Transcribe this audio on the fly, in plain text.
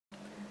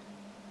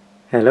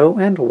Hello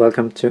and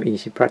welcome to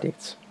Easy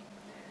Projects.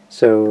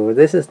 So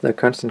this is the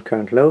constant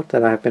current load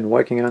that I have been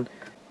working on,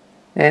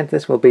 and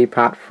this will be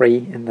part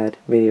 3 in that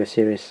video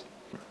series.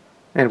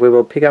 And we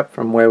will pick up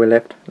from where we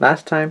left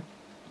last time,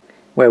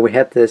 where we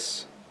had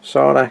this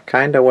sorta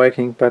kinda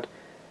working, but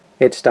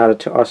it started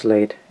to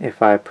oscillate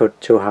if I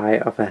put too high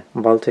of a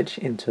voltage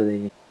into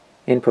the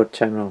input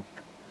terminal.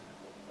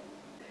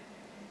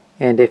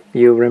 And if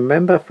you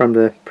remember from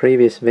the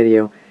previous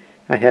video,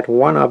 I had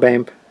one op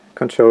amp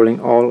controlling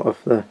all of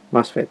the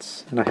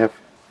MOSFETs, and I have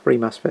 3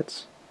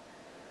 MOSFETs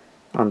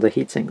on the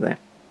heatsink there.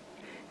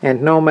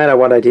 And no matter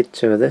what I did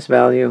to this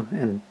value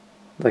and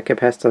the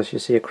capacitors you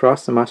see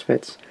across the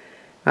MOSFETs,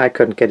 I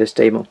couldn't get it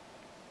stable.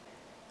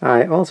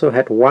 I also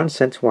had one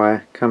sense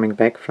wire coming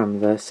back from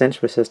the sense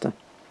resistor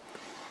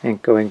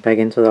and going back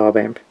into the op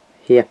amp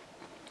here.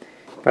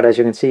 But as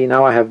you can see,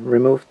 now I have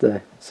removed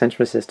the sense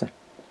resistor.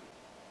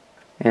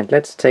 And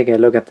let's take a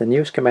look at the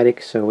new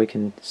schematic so we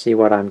can see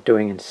what I'm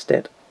doing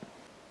instead.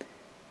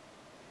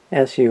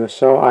 As you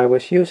saw, I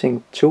was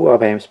using 2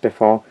 op amps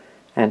before,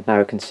 and now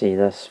you can see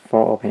there's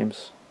 4 op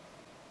amps.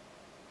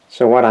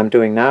 So what I'm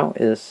doing now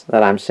is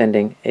that I'm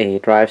sending a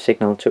drive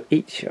signal to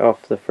each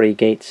of the 3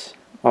 gates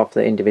of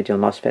the individual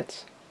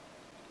MOSFETs.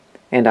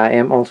 And I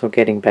am also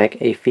getting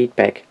back a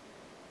feedback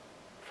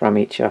from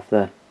each of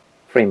the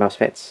 3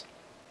 MOSFETs,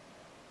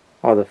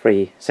 or the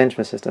 3 sense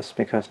resistors,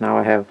 because now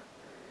I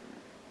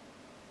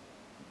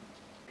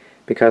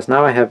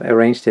have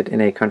arranged it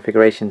in a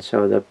configuration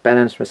so the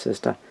balance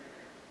resistor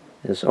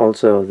is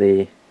also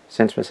the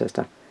sense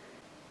resistor.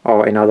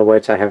 Or in other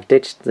words, I have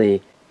ditched the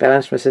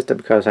balance resistor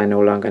because I no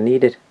longer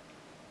need it,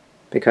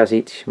 because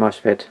each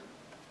MOSFET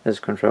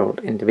is controlled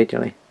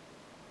individually.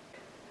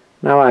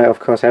 Now I of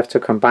course have to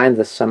combine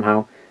this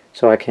somehow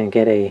so I can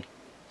get a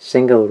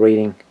single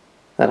reading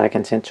that I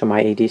can send to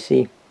my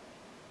ADC.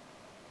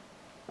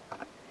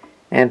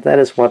 And that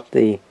is what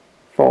the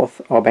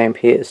 4th op amp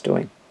here is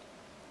doing.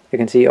 You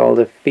can see all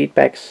the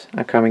feedbacks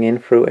are coming in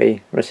through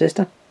a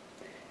resistor.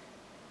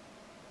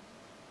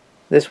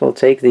 This will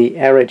take the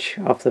average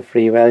of the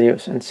 3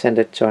 values and send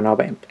it to an op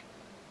amp.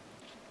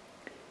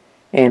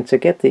 And to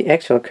get the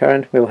actual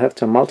current, we'll have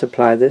to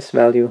multiply this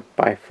value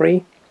by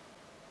 3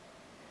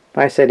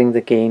 by setting the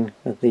gain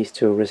with these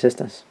 2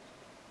 resistors.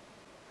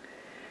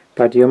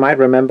 But you might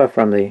remember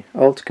from the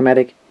old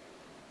schematic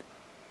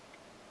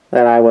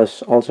that I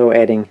was also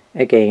adding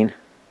a gain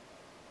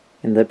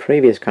in the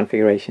previous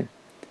configuration.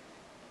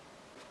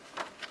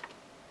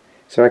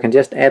 So I can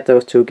just add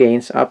those 2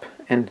 gains up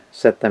and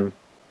set them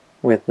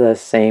with the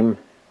same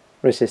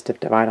resistive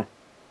divider.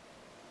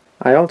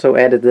 I also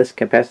added this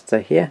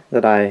capacitor here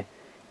that I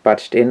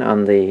botched in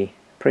on the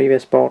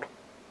previous board.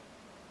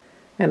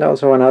 And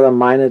also another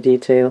minor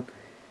detail,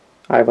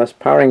 I was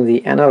powering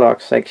the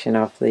analog section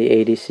of the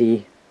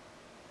ADC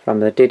from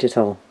the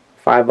digital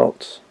 5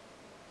 volts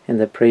in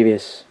the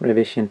previous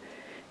revision,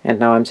 and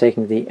now I'm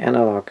taking the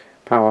analog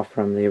power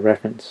from the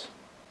reference.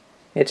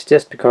 It's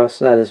just because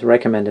that is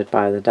recommended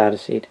by the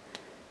datasheet.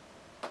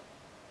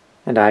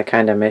 And I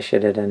kinda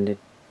measured it and it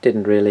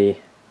didn't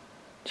really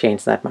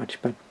change that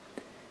much, but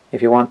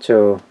if you want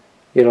to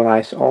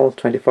utilize all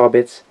 24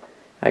 bits,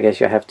 I guess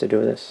you have to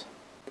do this.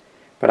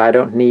 But I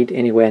don't need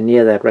anywhere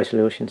near that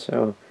resolution,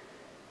 so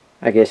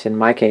I guess in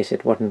my case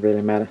it wouldn't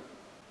really matter.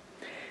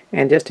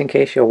 And just in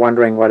case you're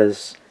wondering what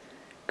is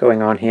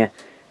going on here,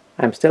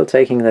 I'm still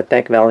taking the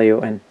DAC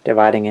value and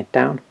dividing it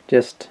down,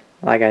 just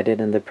like I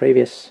did in the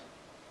previous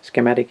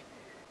schematic.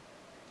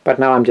 But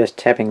now I'm just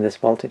tapping this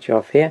voltage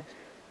off here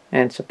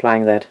and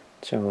supplying that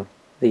to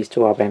these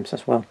 2 op amps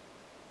as well.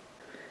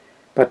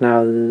 But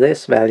now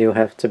this value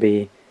has to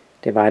be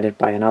divided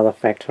by another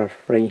factor of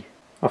 3,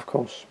 of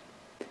course.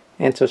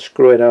 And to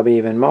screw it up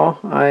even more,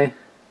 I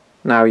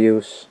now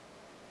use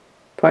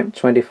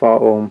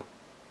 0.24 ohm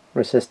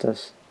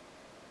resistors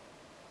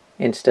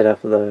instead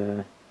of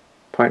the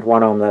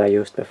 0.1 ohm that I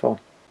used before.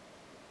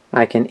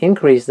 I can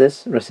increase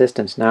this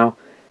resistance now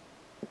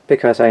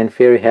because I in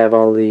theory have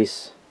all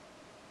these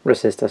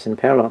resistors in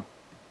parallel.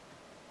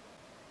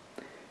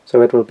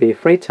 So it will be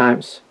 3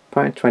 times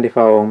 0.24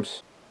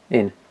 ohms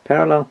in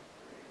parallel,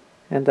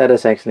 and that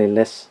is actually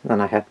less than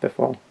I had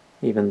before,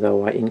 even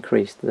though I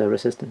increased the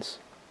resistance.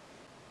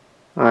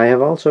 I have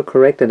also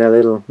corrected a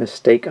little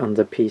mistake on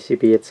the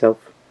PCB itself.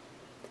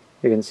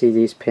 You can see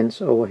these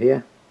pins over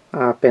here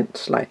are bent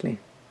slightly.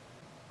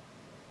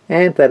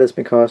 And that is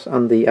because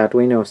on the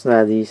Arduinos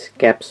there are these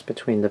gaps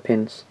between the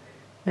pins,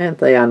 and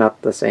they are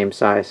not the same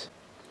size.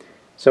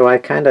 So I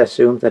kinda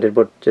assumed that it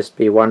would just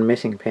be one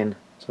missing pin,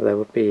 so there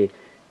would be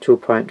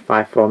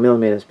 2.54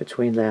 millimeters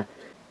between there.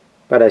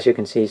 But as you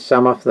can see,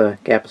 some of the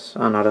gaps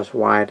are not as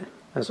wide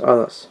as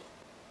others.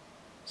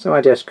 So I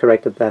just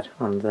corrected that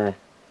on the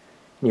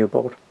new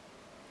board.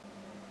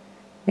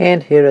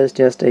 And here is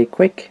just a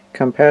quick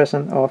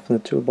comparison of the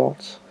 2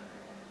 boards.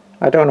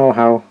 I don't know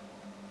how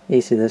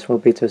easy this will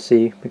be to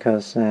see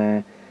because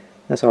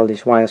there's all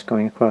these wires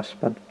going across,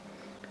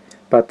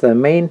 but the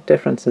main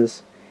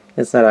differences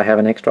is that I have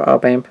an extra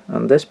op amp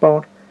on this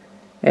board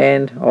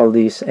and all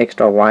these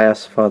extra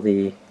wires for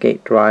the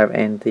gate drive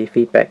and the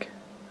feedback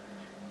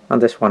On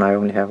this one I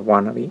only have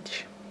one of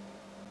each.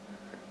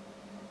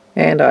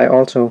 And I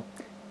also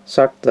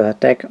sucked the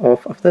deck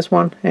off of this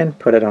one and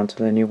put it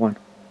onto the new one.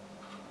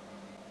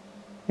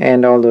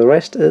 And all the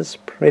rest is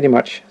pretty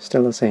much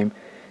still the same.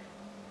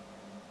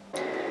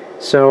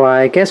 So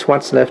I guess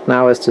what's left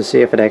now is to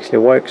see if it actually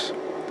works.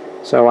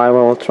 So I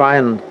will try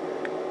and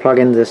plug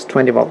in this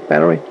 20 volt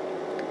battery,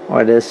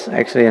 or it is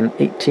actually an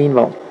 18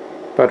 volt,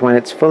 but when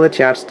it's fully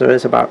charged there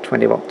is about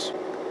 20 volts.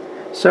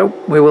 So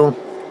we will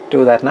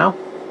do that now.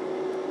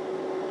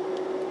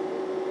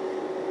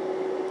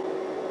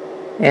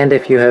 And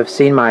if you have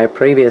seen my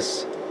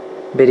previous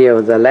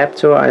video, the lab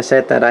tour, I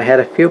said that I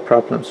had a few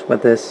problems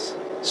with this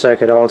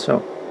circuit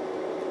also.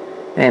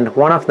 And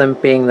one of them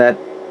being that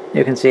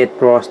you can see it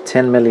draws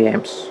 10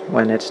 milliamps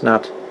when it's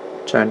not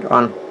turned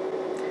on.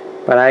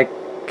 But I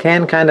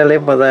can kind of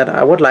live with that.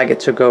 I would like it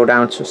to go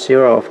down to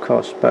 0, of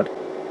course, but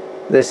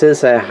this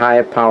is a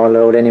high power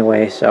load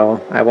anyway, so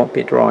I won't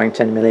be drawing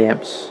 10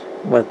 milliamps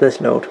with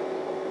this load.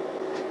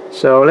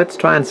 So let's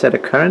try and set a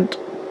current.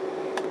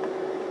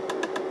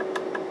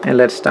 And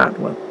let's start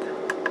with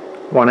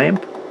 1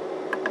 amp.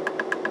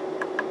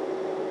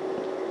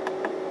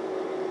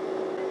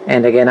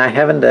 And again, I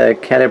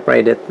haven't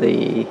calibrated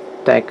the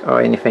deck or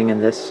anything in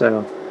this,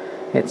 so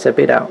it's a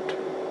bit out.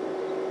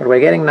 But we're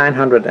getting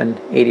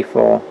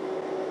 984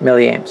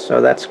 milliamps, so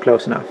that's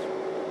close enough.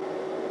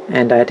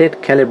 And I did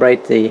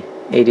calibrate the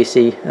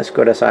ADC as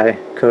good as I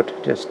could,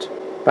 just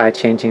by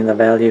changing the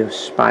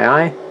values by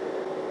eye.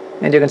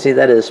 And you can see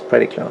that is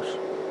pretty close.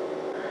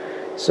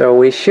 So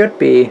we should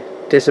be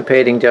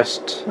dissipating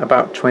just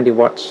about 20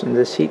 watts in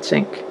this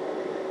heatsink,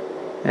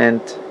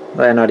 and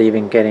they're not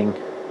even getting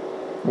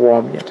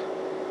warm yet.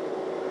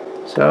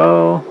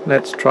 So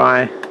let's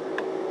try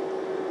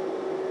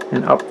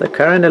and up the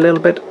current a little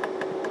bit,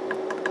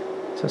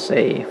 so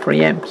say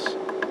 3 amps.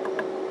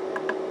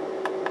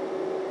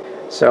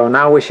 So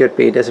now we should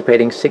be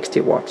dissipating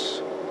 60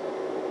 watts,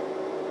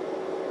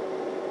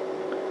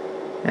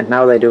 and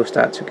now they do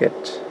start to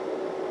get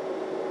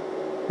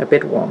a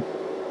bit warm.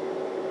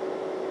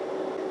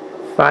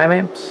 5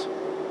 amps,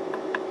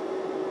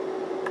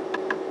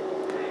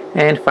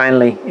 and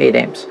finally 8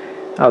 amps.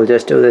 I'll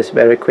just do this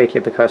very quickly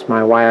because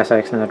my wires are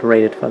actually not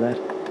rated for that.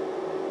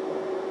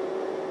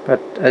 But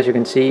as you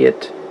can see,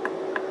 it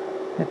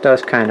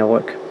does kind of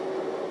work.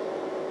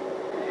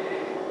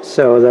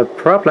 So the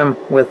problem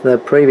with the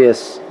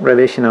previous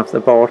revision of the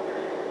board,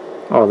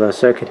 or the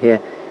circuit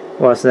here,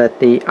 was that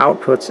the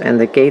outputs and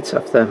the gates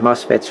of the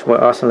MOSFETs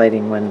were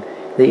oscillating when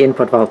the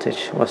input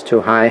voltage was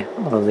too high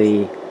or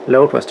the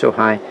load was too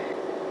high.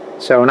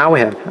 So now we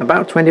have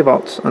about 20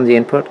 volts on the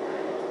input,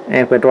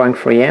 and we're drawing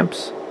 3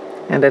 amps.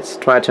 And let's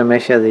try to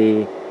measure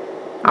the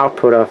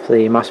output of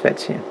the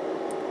MOSFETs here.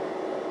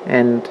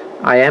 And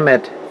I am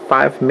at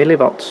 5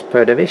 millivolts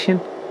per division.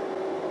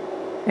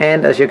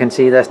 And as you can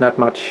see, there's not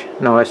much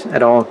noise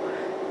at all.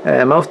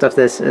 Most of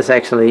this is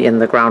actually in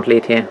the ground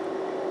lead here.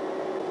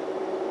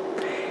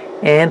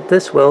 And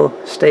this will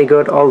stay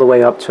good all the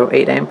way up to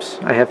 8 amps.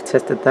 I have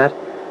tested that.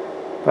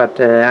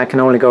 But I can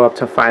only go up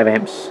to 5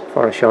 amps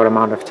for a short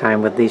amount of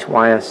time with these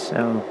wires.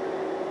 So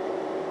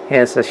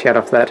here's a shot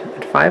of that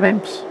at 5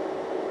 amps.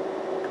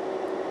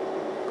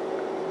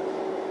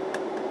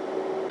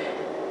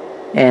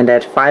 And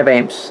at 5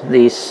 amps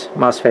these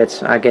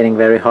MOSFETs are getting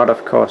very hot,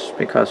 of course,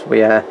 because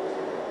we are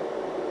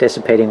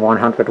dissipating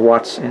 100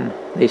 watts in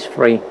these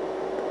 3.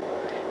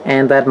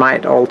 And that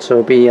might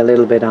also be a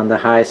little bit on the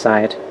high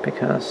side,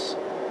 because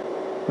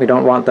we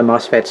don't want the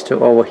MOSFETs to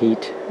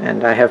overheat,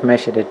 and I have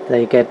measured it,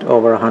 they get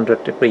over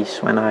 100 degrees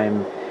when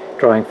I'm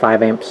drawing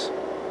 5 amps.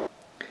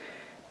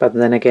 But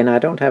then again, I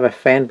don't have a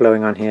fan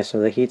blowing on here, so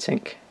the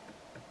heatsink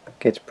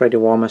gets pretty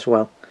warm as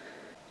well.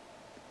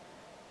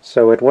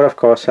 So it would of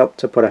course help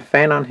to put a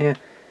fan on here,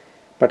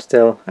 but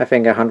still I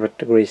think 100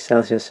 degrees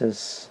Celsius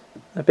is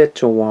a bit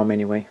too warm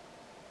anyway.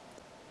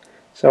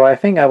 So I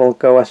think I will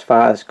go as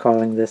far as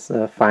calling this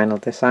the final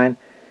design.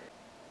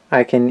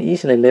 I can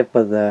easily live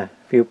with the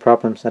few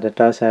problems that it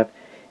does have.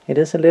 It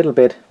is a little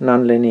bit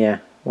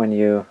non-linear when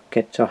you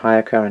get to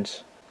higher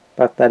currents,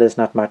 but that is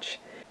not much.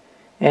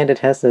 And it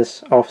has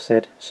this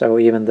offset, so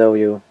even though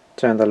you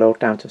turn the load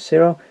down to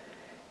 0,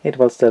 it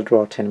will still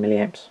draw 10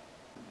 milliamps.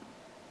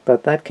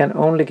 But that can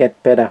only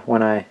get better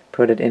when I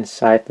put it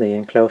inside the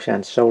enclosure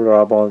and solder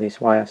up all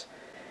these wires.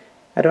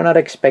 I do not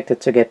expect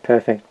it to get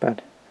perfect,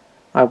 but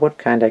I would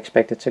kinda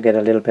expect it to get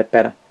a little bit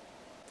better.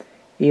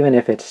 Even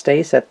if it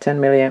stays at 10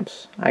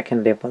 milliamps, I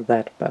can live with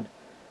that, but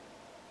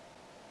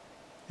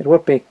it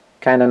would be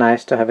kinda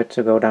nice to have it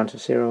to go down to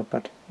 0,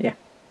 but yeah.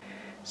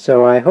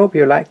 So I hope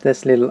you liked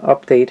this little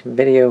update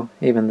video,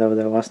 even though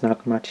there was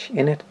not much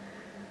in it.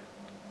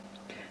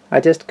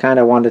 I just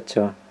kinda wanted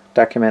to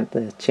document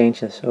the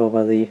changes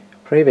over the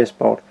previous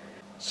board,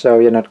 so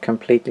you're not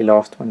completely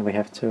lost when we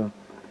have to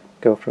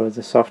go through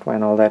the software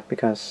and all that,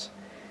 because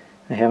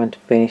I haven't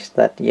finished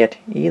that yet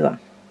either.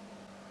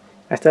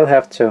 I still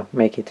have to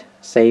make it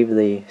save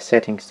the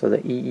settings to the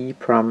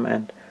EEPROM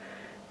and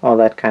all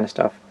that kind of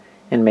stuff,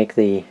 and make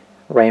the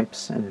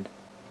ramps and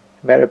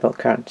variable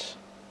currents.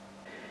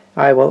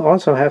 I will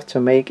also have to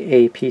make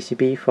a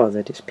PCB for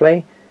the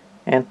display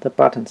and the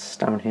buttons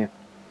down here.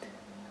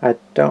 I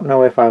don't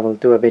know if I will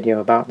do a video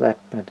about that,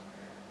 but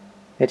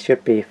it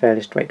should be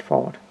fairly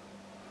straightforward.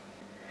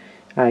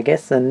 I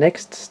guess the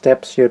next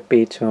step should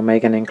be to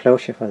make an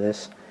enclosure for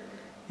this,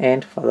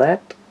 and for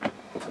that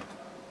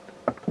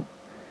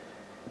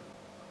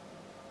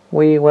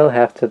we will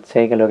have to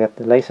take a look at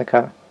the laser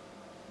cutter.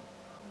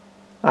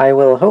 I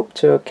will hope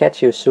to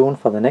catch you soon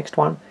for the next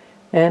one,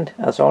 and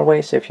as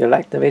always, if you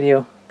liked the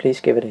video,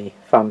 please give it a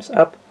thumbs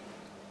up,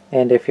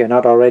 and if you're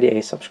not already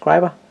a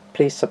subscriber,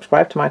 please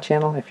subscribe to my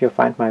channel if you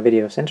find my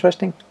videos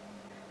interesting.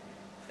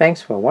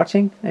 Thanks for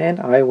watching, and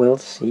I will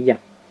see ya.